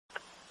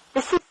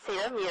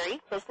Vera Muri,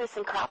 Business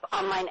and Crop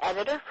Online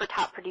Editor for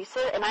Top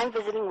Producer, and I'm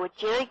visiting with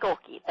Jerry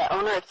Gulke, the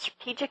owner of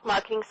Strategic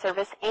Marketing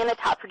Service and a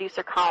Top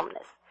Producer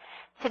columnist.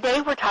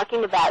 Today we're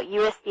talking about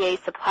USDA's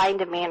Supply and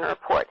Demand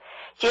Report.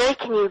 Jerry,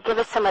 can you give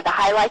us some of the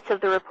highlights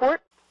of the report?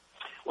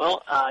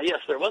 Well, yes,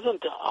 there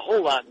wasn't a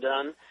whole lot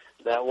done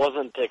that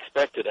wasn't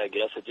expected, I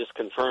guess. It just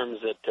confirms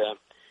that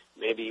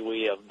maybe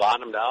we have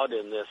bottomed out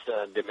in this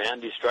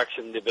demand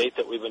destruction debate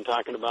that we've been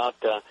talking about.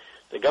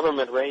 The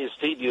government raised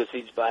feed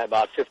usage by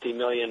about 50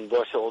 million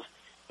bushels,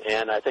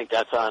 and I think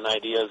that's on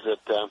ideas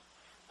that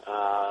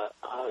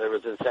there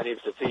was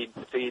incentives to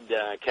feed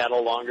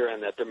cattle longer,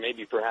 and that there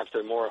maybe perhaps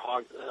there more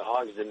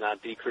hogs did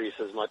not decrease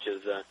as much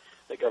as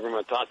the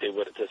government thought they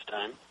would at this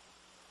time.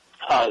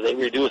 They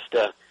reduced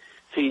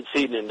seed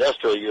and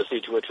industrial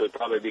usage, which would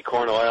probably be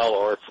corn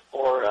oil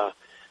or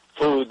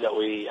food that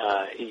we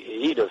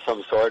eat of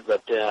some sort,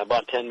 but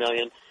about 10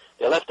 million.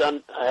 They left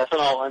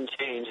ethanol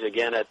unchanged,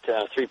 again, at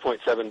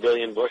 3.7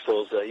 billion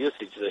bushels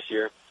usage this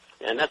year.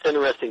 And that's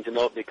interesting to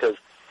note because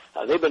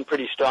they've been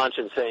pretty staunch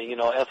in saying,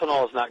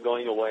 ethanol is not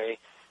going away.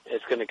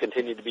 It's going to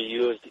continue to be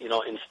used,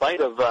 in spite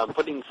of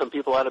putting some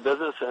people out of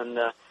business and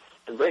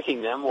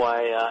breaking them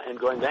and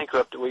going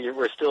bankrupt.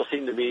 We're still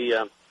seem to be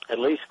at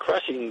least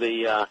crushing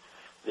the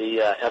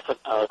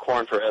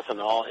corn for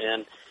ethanol.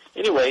 And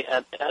anyway,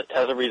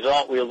 as a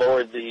result, we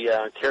lowered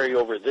the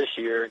carryover this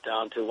year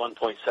down to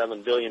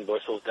 1.7 billion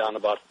bushels, down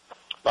about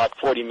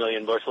 40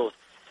 million bushels.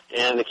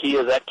 And the key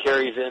is that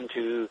carries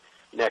into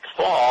next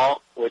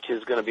fall, which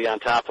is going to be on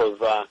top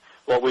of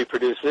what we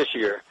produce this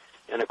year.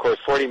 And, of course,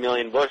 40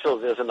 million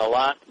bushels isn't a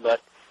lot,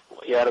 but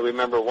you got to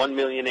remember 1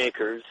 million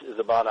acres is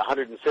about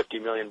 150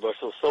 million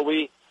bushels. So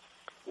we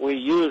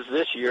use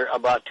this year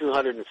about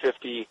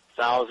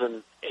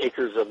 250,000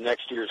 acres of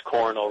next year's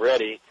corn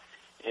already.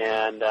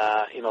 And,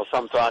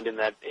 some thought in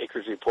that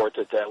acres report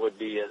that would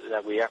be,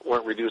 that we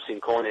weren't reducing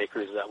corn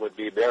acres, that would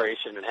be bearish,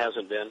 and it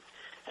hasn't been.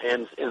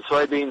 And in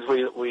soybeans,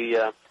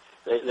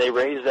 they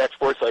raised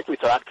exports like we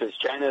thought because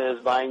China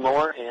is buying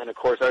more, and, of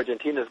course,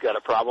 Argentina's got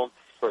a problem.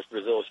 Of course,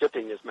 Brazil's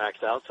shipping is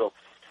maxed out, so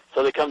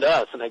they come to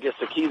us. And I guess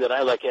the key that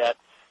I look at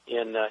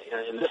in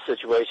this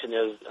situation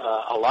is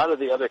a lot of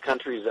the other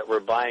countries that were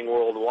buying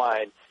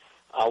worldwide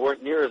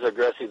weren't near as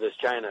aggressive as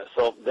China.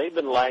 So they've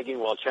been lagging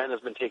while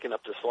China's been taking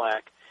up the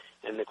slack.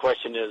 And the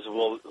question is,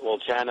 will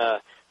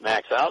China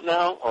max out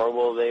now, or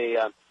will they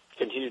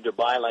continue to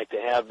buy like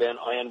they have been,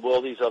 and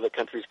will these other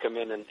countries come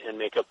in and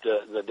make up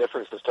the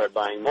difference and start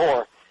buying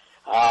more?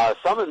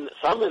 Some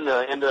in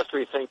the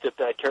industry think that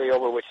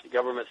carryover, which the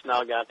government's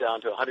now got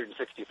down to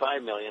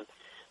 165 million,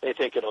 they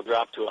think it'll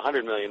drop to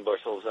 100 million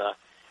bushels.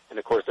 And,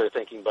 of course, they're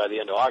thinking by the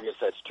end of August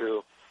that's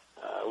true.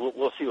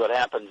 We'll see what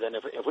happens. And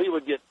if we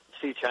would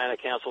see China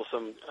cancel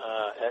some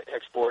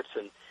exports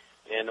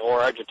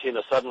or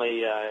Argentina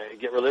suddenly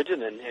get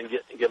religion and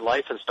get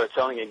life and start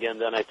selling again,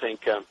 then I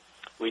think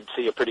we'd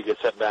see a pretty good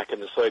setback in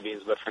the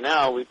soybeans. But for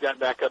now, we've got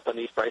back up on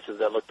these prices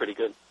that look pretty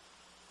good.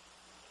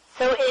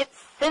 So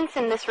since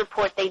in this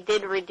report they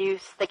did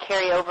reduce the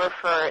carryover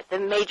for the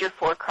major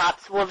four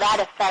crops, will that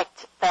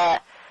affect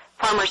the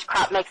farmer's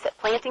crop mix at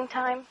planting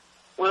time?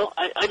 Well,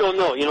 I don't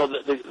know.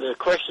 The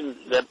question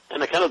that,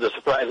 and kind of the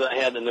surprise I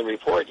had in the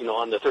report,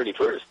 on the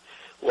 31st,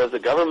 was the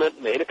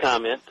government made a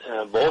comment,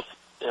 both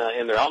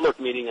in their outlook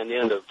meeting on the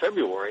end of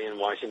February in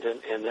Washington,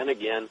 and then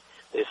again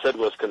they said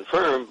was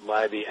confirmed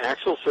by the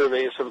actual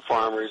surveys from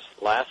farmers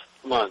last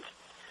month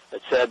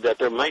that said that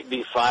there might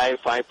be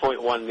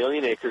 5.1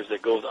 million acres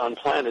that goes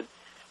unplanted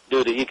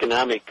due to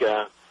economic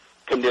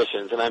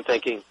conditions. And I'm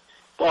thinking,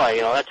 boy,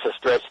 that's a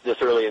stretch this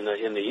early in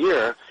the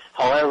year.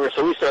 However,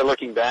 so we started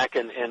looking back,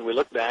 and we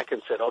looked back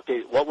and said,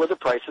 okay, what were the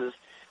prices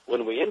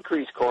when we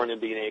increased corn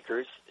and bean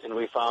acres? And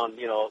we found,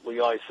 we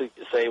always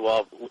say,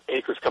 well,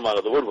 acres come out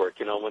of the woodwork,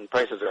 when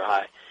prices are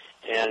high.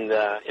 And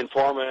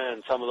Informa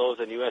and some of those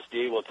in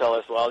USDA will tell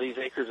us, well, these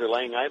acres are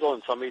laying idle,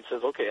 and somebody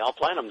says, okay, I'll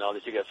plant them now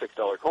that you got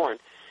 $6 corn.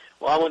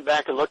 Well, I went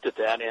back and looked at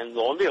that, and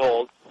lo and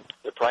behold,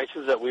 the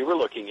prices that we were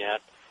looking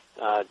at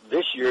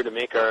this year to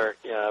make our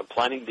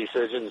planting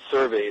decision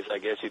surveys, I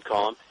guess you'd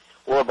call them,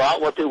 were about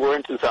what they were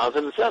in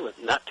 2007,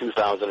 not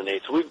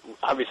 2008. So we've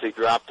obviously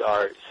dropped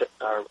our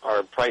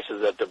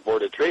prices that the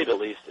Board of Trade, at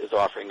least, is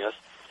offering us.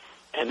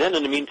 And then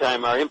in the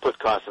meantime, our input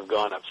costs have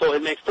gone up. So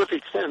it makes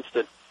perfect sense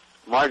that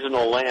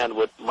marginal land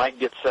might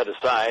get set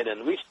aside.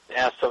 And we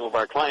asked some of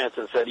our clients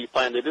and said, do you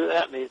plan to do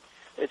that? And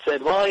they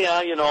said, well,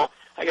 yeah,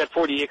 I got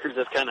 40 acres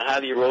that's kind of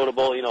highly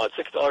erodible. At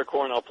 $6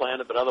 corn, I'll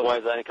plant it, but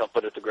otherwise I think I'll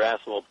put it to grass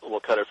and we'll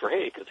cut it for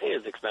hay because hay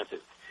is expensive.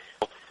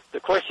 The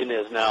question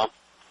is now,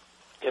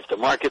 if the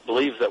market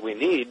believes that we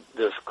need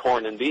this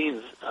corn and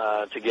beans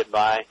to get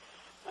by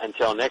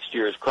until next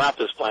year's crop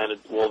is planted,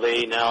 will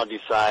they now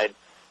decide,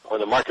 or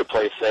the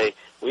marketplace say,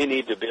 we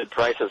need to bid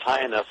prices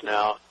high enough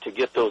now to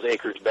get those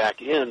acres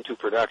back into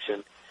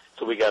production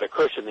so we got a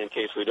cushion in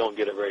case we don't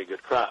get a very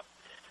good crop?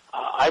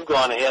 I've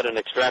gone ahead and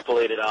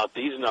extrapolated out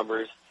these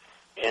numbers,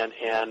 and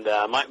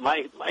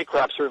my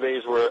crop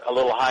surveys were a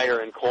little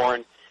higher in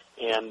corn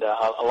and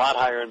a lot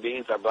higher in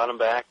beans. I brought them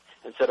back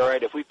and said, all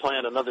right, if we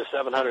plant another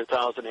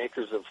 700,000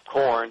 acres of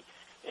corn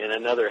and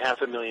another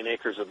 500,000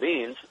 acres of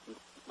beans,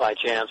 by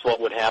chance, what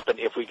would happen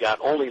if we got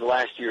only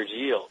last year's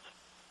yields?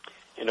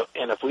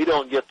 And if we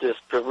don't get this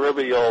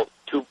proverbial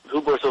two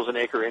bushels an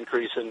acre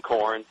increase in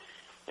corn,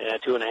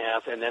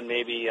 2.5, and then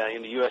maybe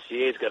in the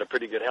USDA's got a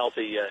pretty good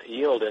healthy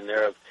yield in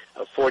there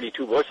of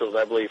 42 bushels,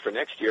 I believe, for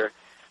next year.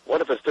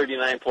 What if it's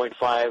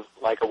 39.5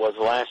 like it was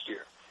last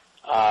year?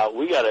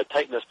 We got a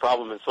tightness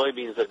problem in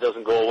soybeans that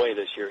doesn't go away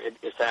this year.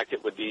 In fact,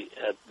 it would be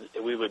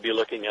we would be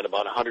looking at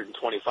about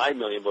 125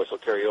 million bushel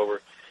carryover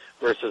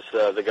versus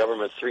the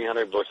government's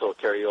 300 bushel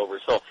carryover.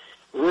 So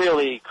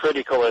really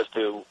critical as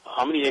to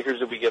how many acres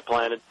do we get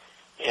planted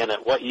and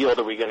at what yield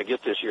are we going to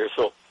get this year.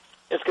 So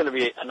it's going to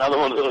be another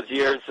one of those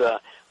years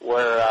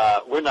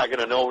where we're not going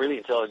to know really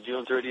until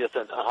June 30th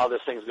and how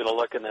this thing's going to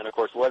look. And then, of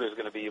course, weather is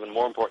going to be even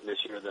more important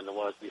this year than it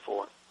was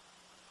before.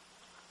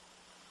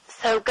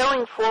 So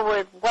going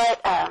forward,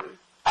 what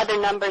other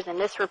numbers in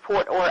this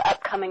report or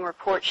upcoming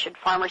reports should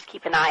farmers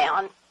keep an eye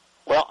on?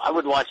 Well, I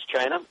would watch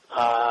China.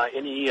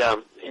 Any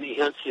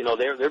hints? You know,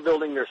 they're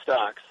building their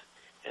stocks,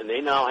 and they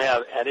now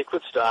have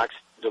adequate stocks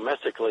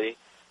domestically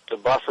to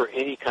buffer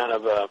any kind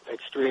of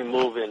extreme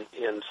move in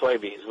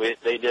soybeans.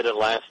 They did it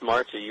last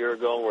March, a year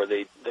ago, where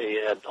they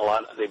had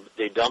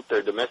they dumped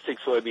their domestic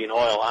soybean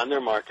oil on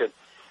their market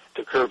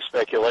to curb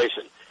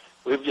speculation.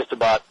 We've just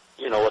about,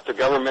 you know, with the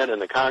government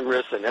and the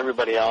Congress and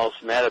everybody else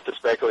mad at the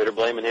speculator,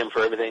 blaming him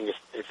for everything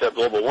except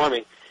global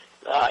warming.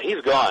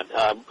 He's gone.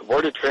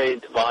 Board of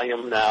Trade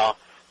volume now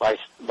by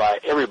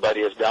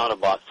everybody is down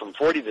about from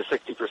 40 to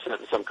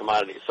 60% in some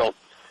commodities. So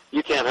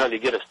you can't hardly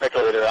get a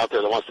speculator out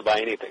there that wants to buy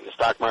anything. The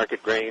stock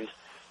market, grains,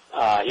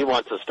 he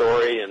wants a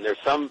story, and there's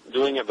some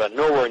doing it, but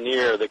nowhere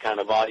near the kind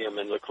of volume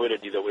and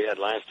liquidity that we had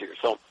last year.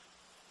 So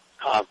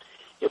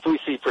if we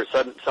see for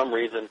some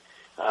reason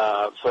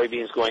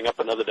soybeans going up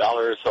another $1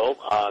 or so,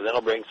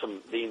 that'll bring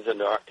some beans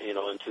into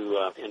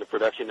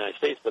production in the United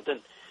States. But then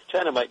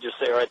China might just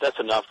say, all right,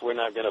 that's enough. We're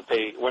not going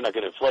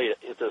to inflate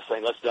it. This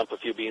thing. Let's dump a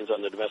few beans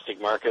on the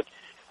domestic market,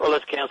 or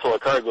let's cancel a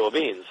cargo of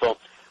beans. So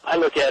I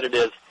look at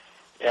it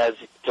as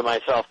to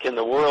myself, can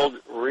the world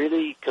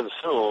really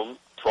consume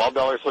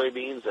 $12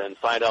 soybeans and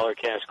 $5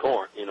 cash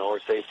corn, or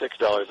say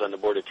 $6 on the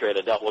Board of Trade?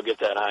 I doubt we'll get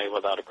that high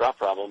without a crop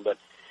problem, but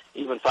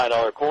even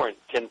 $5 corn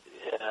can.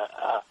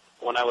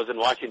 When I was in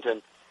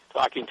Washington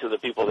talking to the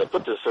people that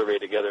put this survey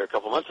together a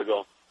couple months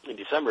ago in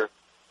December,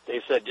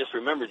 they said, just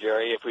remember,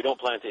 Jerry, if we don't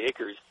plant the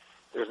acres,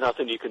 there's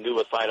nothing you can do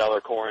with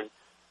 $5 corn,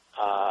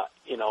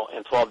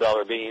 and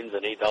 $12 beans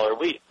and $8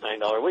 wheat,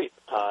 $9 wheat.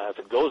 If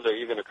it goes there,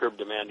 you're going to curb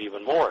demand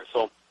even more.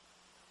 So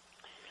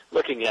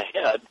looking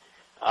ahead,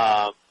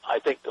 I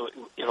think,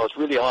 it's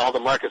really how the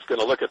market's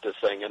going to look at this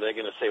thing, and they're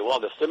going to say,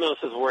 well, the stimulus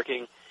is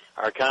working,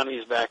 our economy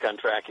is back on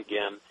track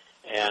again,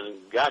 and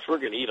gosh, we're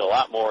going to eat a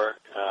lot more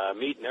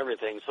meat and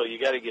everything, so you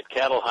got to get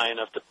cattle high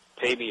enough to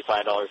pay me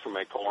 $5 for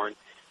my corn.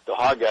 The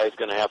hog guy is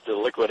going to have to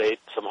liquidate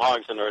some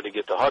hogs in order to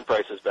get the hog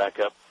prices back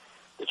up.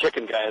 The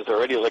chicken guy is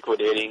already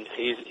liquidating.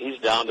 He's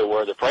down to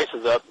where the price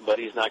is up, but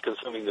he's not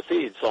consuming the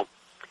feed. So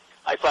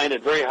I find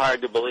it very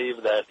hard to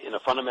believe that in a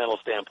fundamental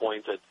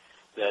standpoint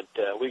that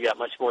we got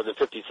much more than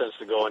 50 cents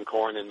to go in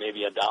corn and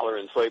maybe $1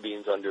 in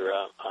soybeans under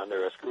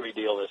a screwy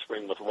deal this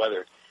spring with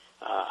weather.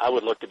 I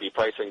would look to be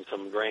pricing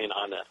some grain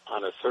on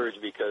a surge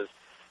because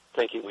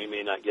thinking we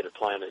may not get it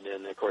planted.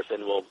 And, of course,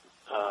 then we'll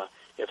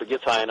if it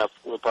gets high enough,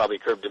 we'll probably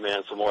curb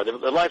demand some more.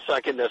 The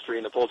livestock industry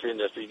and the poultry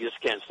industry, you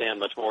just can't stand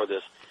much more of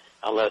this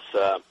unless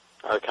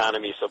our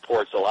economy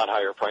supports a lot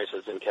higher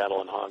prices in cattle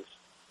and hogs.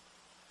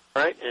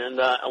 All right, and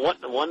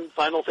one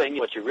final thing,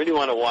 what you really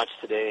want to watch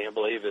today, I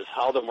believe, is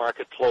how the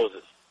market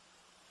closes.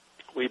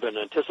 We've been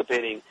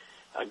anticipating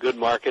a good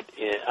market,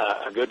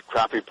 a good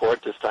crop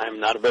report this time,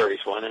 not a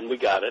bearish one, and we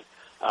got it,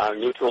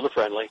 neutral to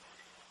friendly.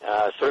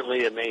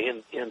 Certainly it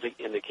may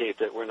indicate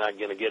that we're not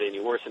going to get any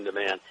worse in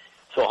demand.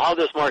 So how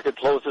this market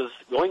closes,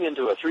 going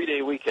into a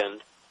 3-day weekend,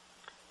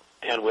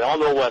 and we all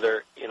know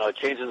weather, it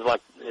changes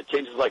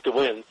like the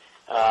wind.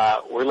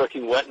 We're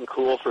looking wet and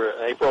cool for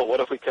April.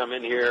 What if we come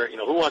in here?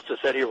 Who wants to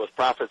sit here with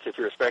profits if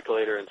you're a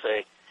speculator and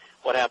say,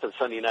 what happens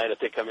Sunday night if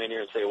they come in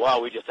here and say,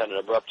 wow, we just had an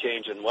abrupt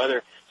change in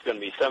weather. It's going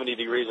to be 70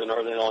 degrees in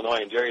northern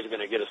Illinois, and Jerry's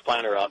going to get his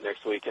planter out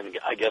next week, and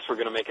I guess we're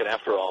going to make it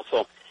after all.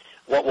 So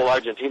what will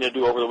Argentina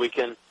do over the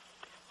weekend?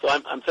 So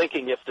I'm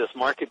thinking if this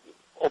market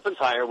opens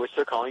higher, which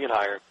they're calling it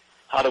higher,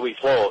 how do we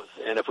close?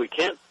 And if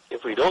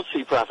we don't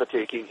see profit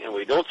taking and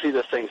we don't see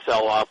this thing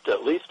sell off to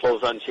at least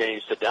close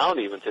unchanged to down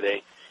even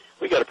today,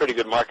 we got a pretty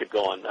good market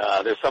going.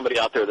 There's somebody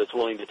out there that's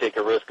willing to take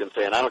a risk and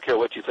saying, I don't care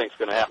what you think is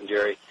going to happen,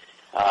 Jerry.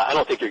 I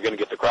don't think you're going to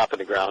get the crop in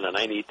the ground, and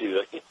I need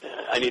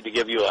to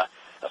give you a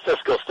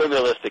fiscal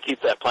stimulus to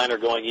keep that planter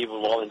going even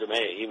well into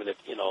May, even if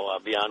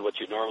beyond what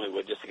you normally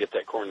would, just to get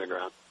that corn in the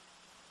ground.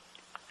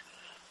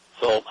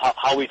 So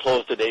how we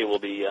close today will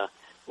be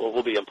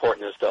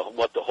important as to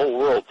what the whole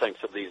world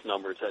thinks of these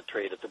numbers at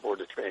trade at the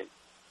Board of Trade.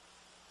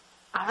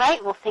 All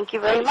right. Well, thank you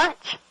very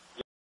much.